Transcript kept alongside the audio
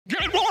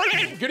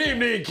Good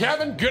evening,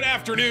 Kevin. Good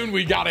afternoon.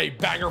 We got a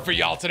banger for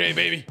y'all today,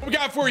 baby. What we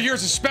got for you here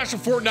is a special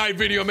Fortnite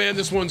video, man.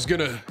 This one's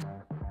gonna...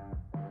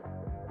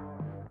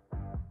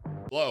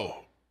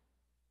 Hello.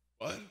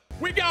 What?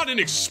 We got an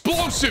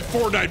explosive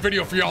Fortnite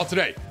video for y'all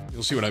today.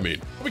 You'll see what I mean.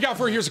 What we got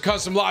for you here's a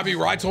custom lobby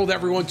where I told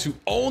everyone to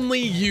only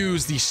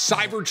use the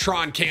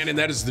Cybertron cannon.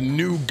 That is the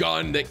new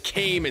gun that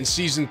came in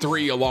season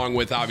 3, along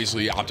with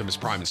obviously Optimus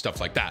Prime and stuff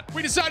like that.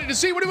 We decided to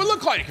see what it would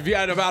look like if you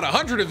had about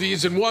 100 of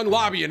these in one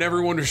lobby and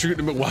everyone was shooting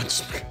them at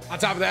once. On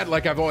top of that,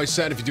 like I've always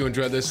said, if you do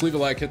enjoy this, leave a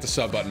like, hit the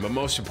sub button, but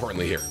most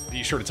importantly here,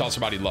 be sure to tell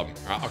somebody you love them.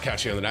 I'll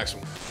catch you on the next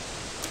one.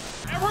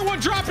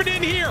 Everyone drop it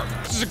in here.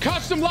 This is a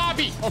custom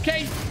lobby,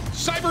 okay?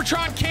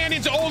 Cybertron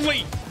cannons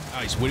only.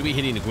 Nice, what are we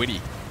hitting the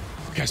Gwitty?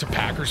 You guys a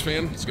Packers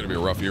fan? It's gonna be a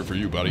rough year for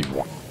you, buddy.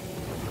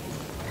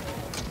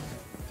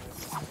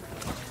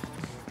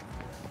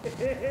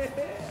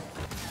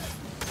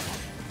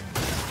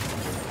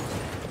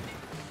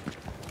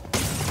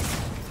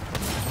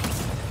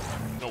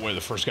 No way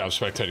the first guy I'm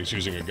spectating is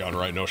using a gun,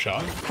 right? No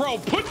shot. Bro,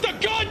 put the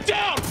gun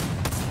down!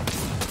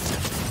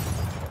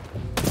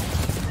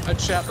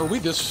 Chat, are we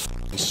this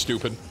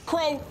stupid?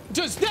 Crow,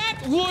 does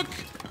that look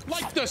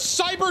like the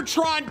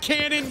Cybertron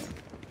cannon?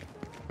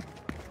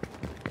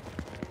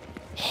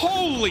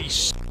 Holy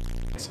shit.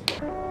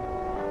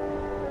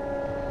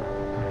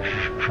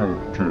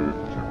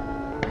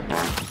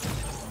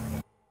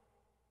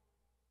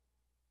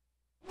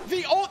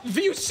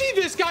 You see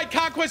this guy,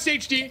 Conquest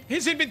HD?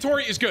 His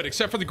inventory is good,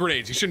 except for the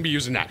grenades. He shouldn't be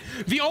using that.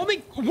 The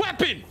only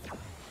weapon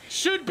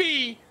should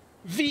be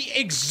the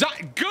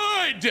exact...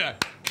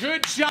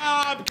 Good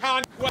job,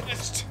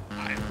 Conquest.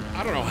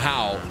 I don't know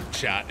how,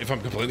 chat, if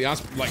I'm completely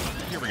honest. Like,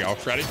 here we go.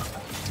 Ready?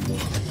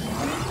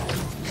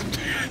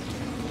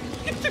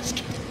 This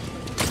guy.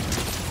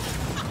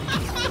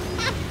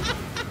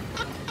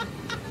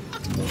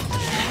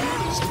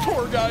 This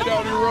poor guy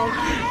down here, run!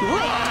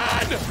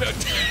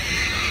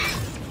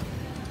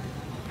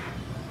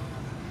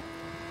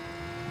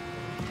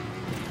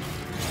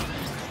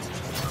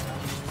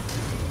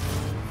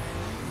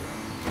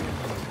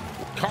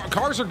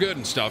 Cars are good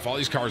and stuff. All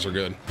these cars are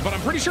good, but I'm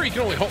pretty sure you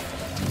can only hold.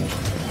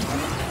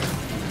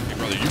 Hey,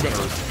 brother, you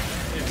better.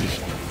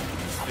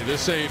 Hey,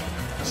 this ain't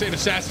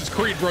Assassin's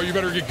Creed, bro. You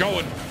better get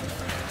going.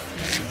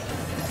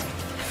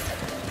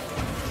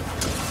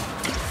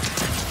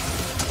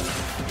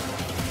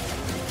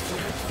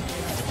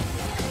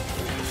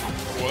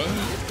 What?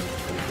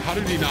 How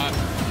did he not?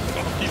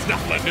 Oh, he's not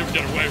letting him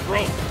get away,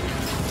 bro.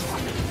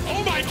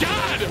 Oh my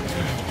God!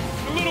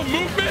 A little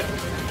movement.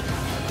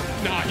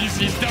 Nah,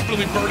 he's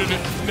definitely burning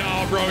it.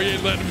 Nah, bro, he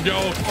ain't letting him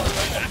go.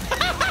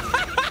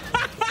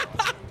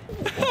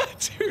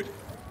 Dude,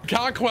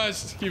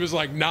 Conquest, he was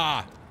like,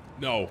 nah,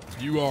 no,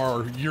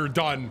 you're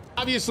done.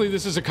 Obviously,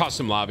 this is a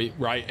custom lobby,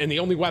 right? And the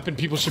only weapon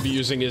people should be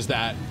using is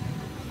that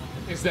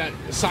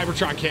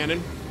Cybertron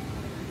cannon.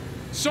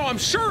 So I'm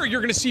sure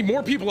you're gonna see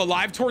more people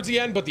alive towards the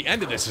end, but the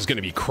end of this is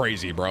gonna be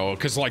crazy, bro.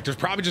 Cause like, there's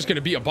probably just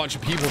gonna be a bunch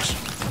of people.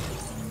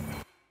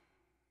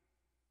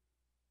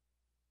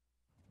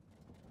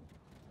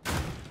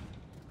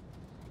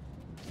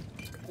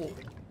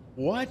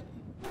 What?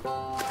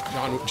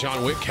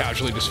 John Wick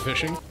casually just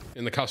fishing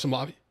in the custom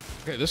lobby.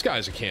 Okay, this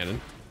guy's a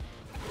cannon.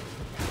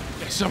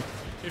 Okay, so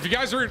if you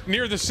guys are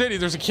near the city,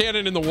 there's a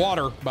cannon in the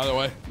water, by the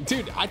way.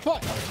 Dude, I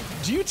thought,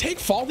 do you take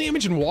fall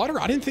damage in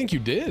water? I didn't think you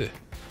did.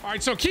 All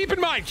right, so keep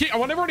in mind, I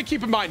want everyone to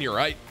keep in mind here,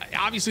 right?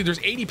 Obviously, there's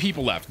 80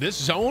 people left. This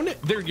zone,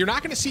 you're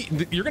gonna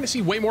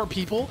see way more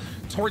people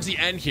towards the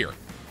end here.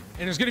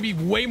 And there's gonna be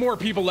way more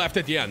people left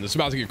at the end. This is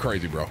about to get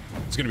crazy, bro.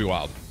 It's gonna be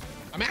wild.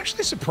 I'm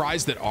actually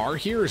surprised that R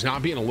here is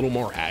not being a little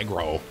more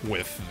aggro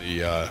with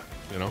the,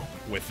 you know,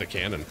 with the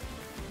cannon.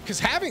 Because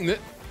having the...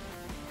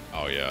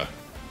 Oh, yeah.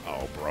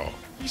 Oh, bro.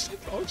 You said,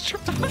 oh, sure.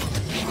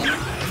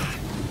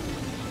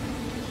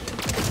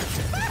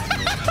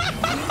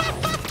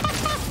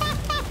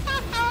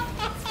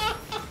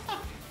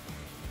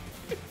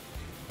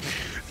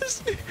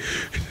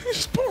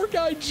 This poor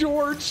guy,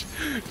 George,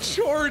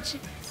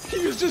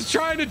 he was just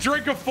trying to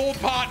drink a full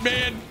pot,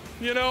 man.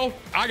 You know,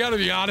 I gotta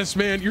be honest,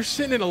 man. You're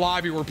sitting in a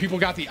lobby where people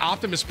got the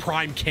Optimus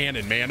Prime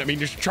cannon, man. I mean,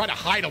 just try to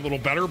hide a little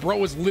better. Bro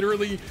was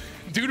literally,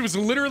 dude was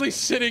literally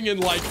sitting in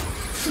like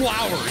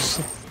flowers.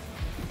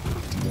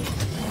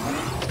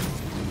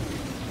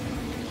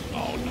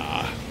 Oh,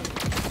 nah.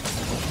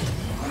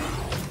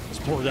 This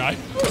poor guy.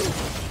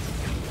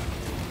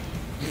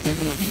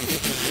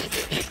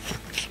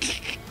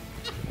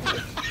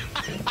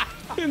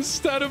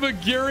 Instead of a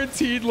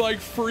guaranteed like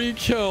free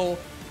kill,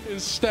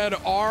 instead,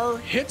 R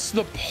hits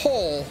the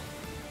pole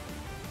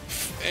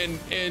and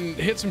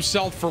hits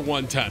himself for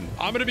 110.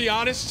 I'm gonna be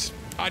honest,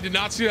 I did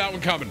not see that one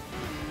coming.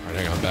 All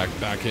right, hang on,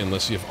 back in.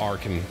 Let's see if R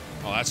can.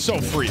 Oh, that's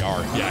so free,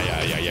 R.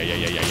 Yeah.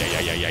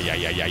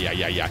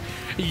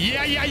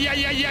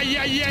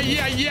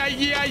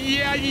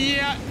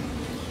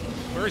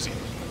 Where is he?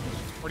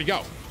 Where'd he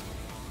go?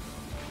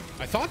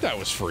 I thought that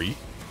was free.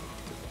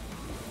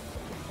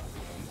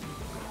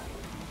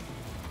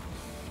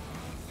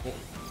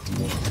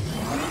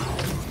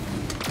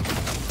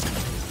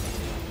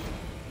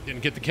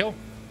 Didn't get the kill.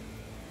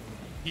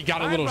 He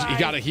got he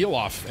got a heal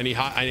off, and he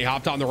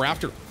hopped on the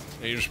rafter,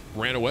 and he just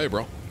ran away,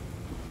 bro.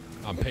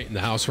 I'm painting the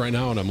house right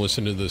now, and I'm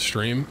listening to the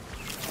stream.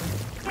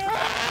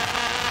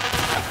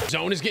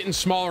 Zone is getting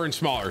smaller and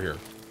smaller here.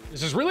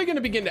 This is really going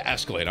to begin to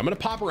escalate. I'm going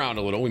to pop around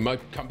a little. We might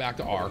come back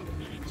to R.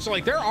 So,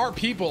 like, there are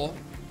people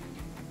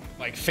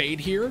like Fade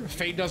here.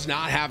 Fade does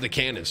not have the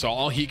cannon, so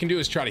all he can do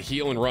is try to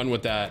heal and run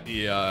with that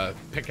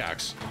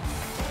pickaxe.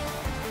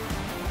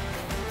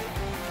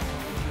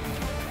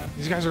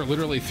 These guys are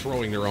literally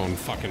throwing their own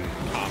fucking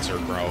concert,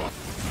 bro.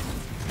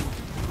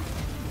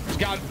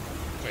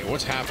 Wait,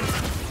 what's happening?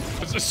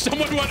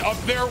 Someone went up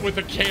there with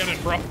a cannon,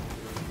 bro. I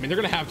mean, they're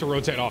gonna have to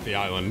rotate off the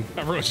island.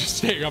 Everyone's just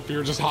staying up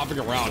here, just hopping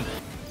around.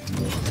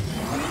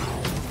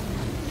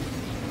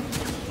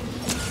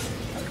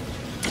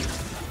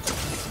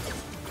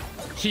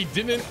 He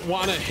didn't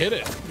want to hit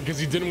it because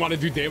he didn't want to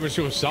do damage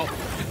to himself.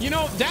 You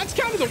know, that's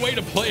kind of the way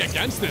to play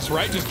against this,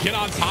 right? Just get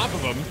on top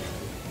of them,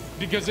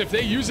 because if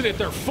they use it at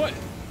their foot,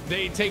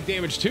 they take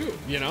damage too,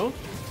 you know?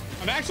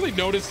 I've actually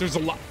noticed there's a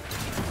lot.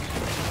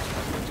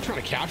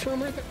 Trying to capture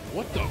him right there?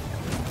 What the?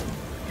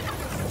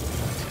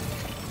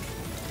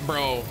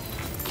 Bro,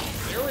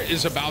 there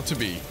is about to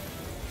be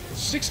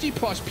 60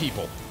 plus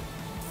people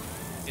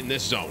in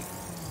this zone.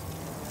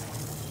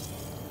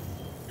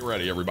 Get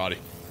ready, everybody.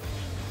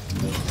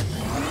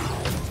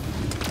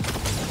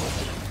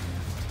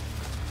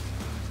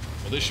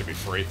 Well, this should be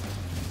free.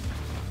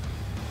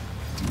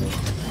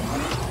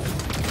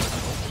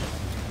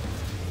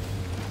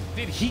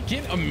 Did he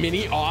get a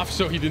mini off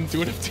so he didn't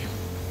do enough damage?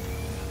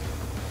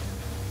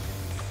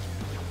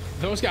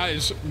 Those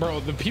guys, bro,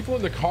 the people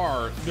in the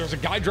car, there's a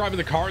guy driving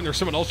the car and there's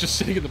someone else just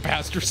sitting in the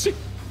passenger seat.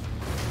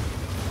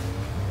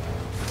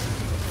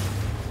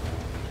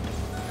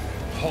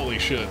 Holy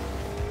shit.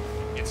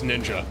 It's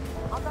Ninja.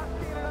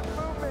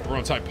 We're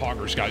on side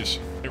poggers, guys.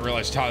 I didn't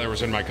realize Tyler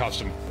was in my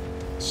custom.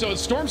 So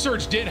Storm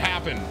Surge did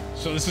happen.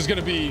 So this is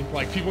gonna be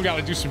like, people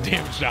gotta do some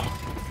damage now.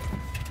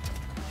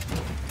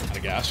 I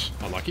guess.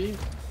 Unlucky.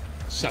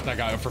 Set that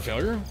guy up for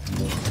failure.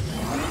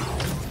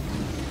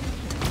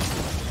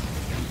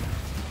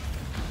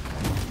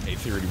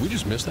 Theory, did we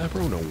just miss that,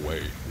 bro? No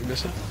way. We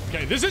missed that?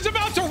 Okay, this is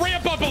about to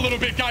ramp up a little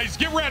bit, guys.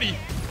 Get ready.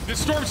 This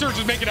Storm Surge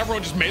is making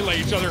everyone just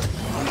melee each other.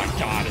 Oh my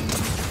god.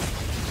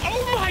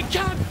 Oh my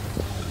god.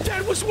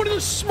 That was one of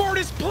the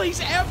smartest plays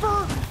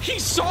ever. He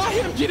saw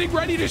him getting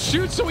ready to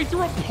shoot, so he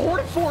threw a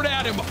porta fort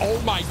at him. Oh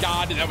my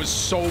god. That was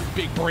so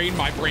big brain.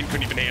 My brain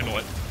couldn't even handle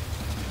it.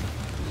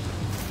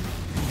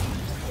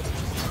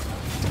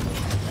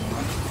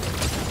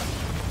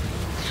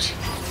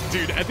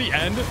 Dude, at the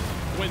end,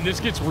 when this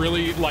gets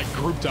really like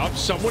grouped up,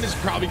 someone is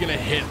probably gonna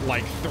hit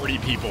like 30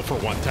 people for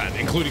 110,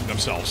 including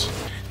themselves.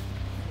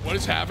 What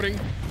is happening?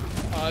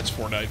 It's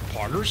Fortnite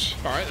poggers.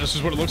 All right, this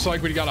is what it looks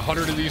like when you got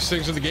 100 of these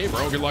things in the game,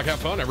 bro. Good luck, have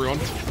fun, everyone.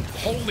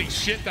 Holy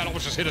shit, that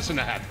almost just hit us in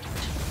the head.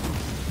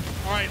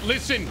 All right,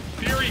 listen,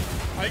 Fury,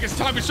 I think it's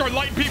time we start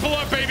lighting people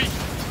up, baby.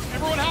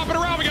 Everyone hopping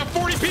around, we got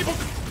 40 people.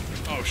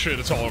 Oh shit,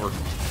 it's all over.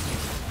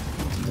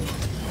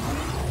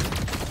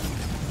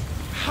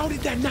 How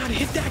did that not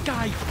hit that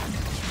guy?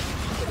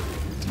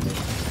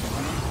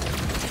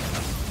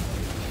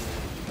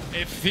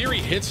 If Theory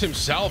hits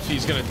himself,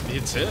 he's gonna,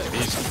 it's it.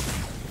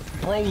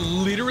 Bro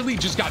literally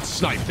just got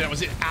sniped. That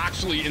was an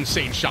actually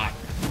insane shot.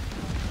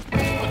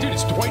 Oh, dude,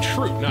 it's Dwight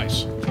Schrute.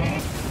 Nice.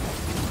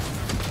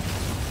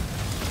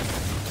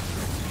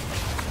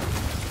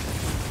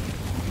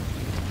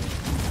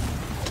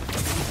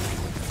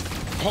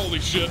 Holy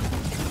shit.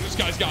 This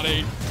guy's got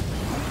 8.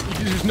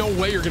 There's no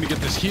way you're gonna get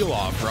this heal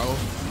off, bro.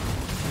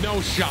 No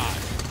shot.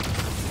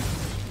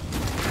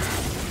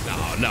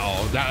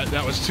 No,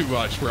 that was too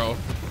much, bro.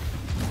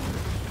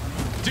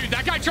 Dude,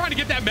 that guy trying to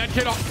get that med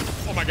kit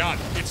off. Oh my god,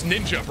 it's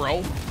Ninja,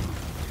 bro.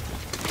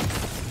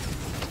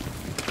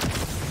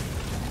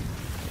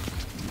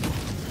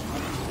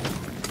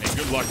 Hey,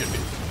 good luck at me.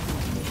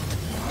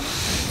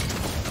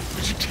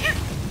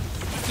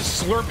 Get the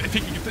slurp if he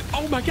can get the.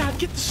 Oh my god,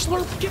 get the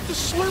slurp, get the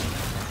slurp.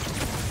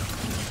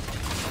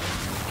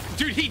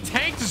 Dude, he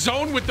tanked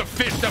zone with the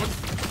fish. That was.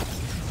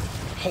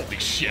 Holy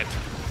shit.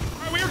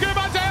 We are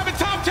about to have a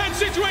top 10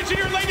 situation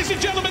here, ladies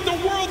and gentlemen. The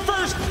world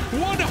first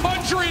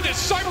 100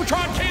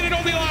 Cybertron cannon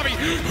only lobby.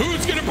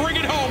 Who's gonna bring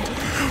it home?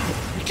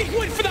 He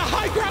went for the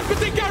high ground, but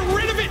they got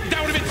rid of it. That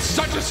would have been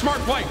such a smart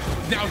play.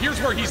 Now here's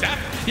where he's at.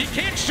 He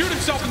can't shoot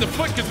himself in the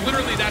foot because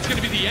literally that's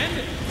gonna be the end.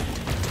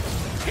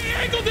 He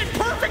angled it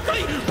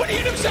perfectly, but he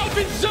hit himself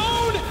in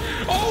zone.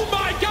 Oh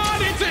my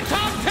god, it's a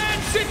top 10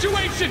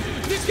 situation.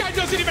 This guy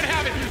doesn't even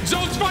have it.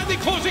 Zone's finally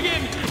closing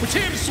in.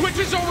 Tim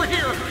switches over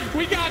here.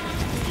 We got,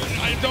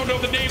 I don't know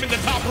the name in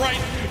the top right.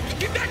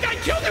 That guy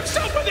killed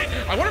himself with it.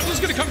 I wonder if this is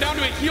going to come down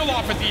to a heal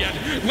off at the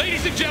end.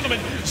 Ladies and gentlemen,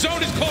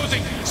 zone is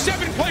closing.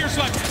 7 players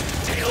left.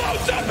 He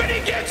loads up and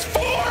he gets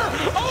 4.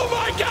 Oh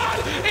my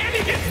god. And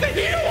he gets the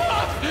heal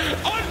off.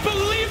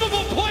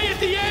 Unbelievable play at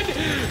the end.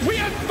 We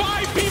have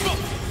 5 people.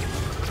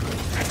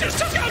 I just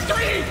took out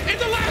 3 in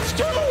the last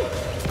 2.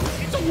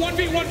 It's a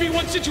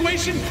 1v1v1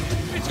 situation.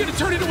 It's gonna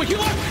turn into a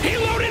heal up. He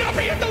loaded up.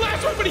 He hit the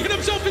last one, but he hit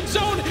himself in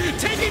zone.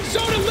 Taking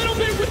zone a little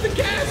bit with the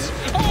gas.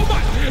 Oh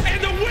my!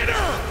 And the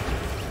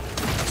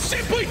winner,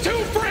 simply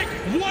 2 Frank,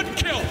 1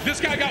 kill. This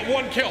guy got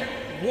 1 kill.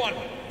 1.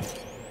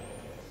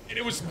 And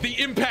it was the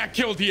impact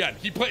kill at the end.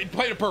 He played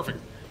it perfect.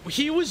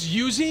 He was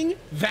using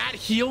that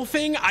heal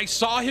thing. I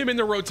saw him in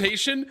the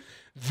rotation.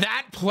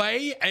 That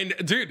play, and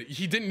dude,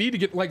 he didn't need to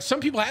get, like, some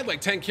people had like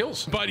 10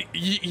 kills, but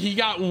he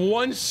got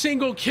 1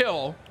 single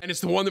kill, and it's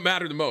the one that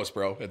mattered the most,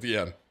 bro, at the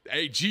end.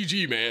 Hey,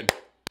 GG, man.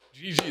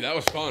 GG, that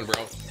was fun,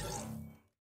 bro.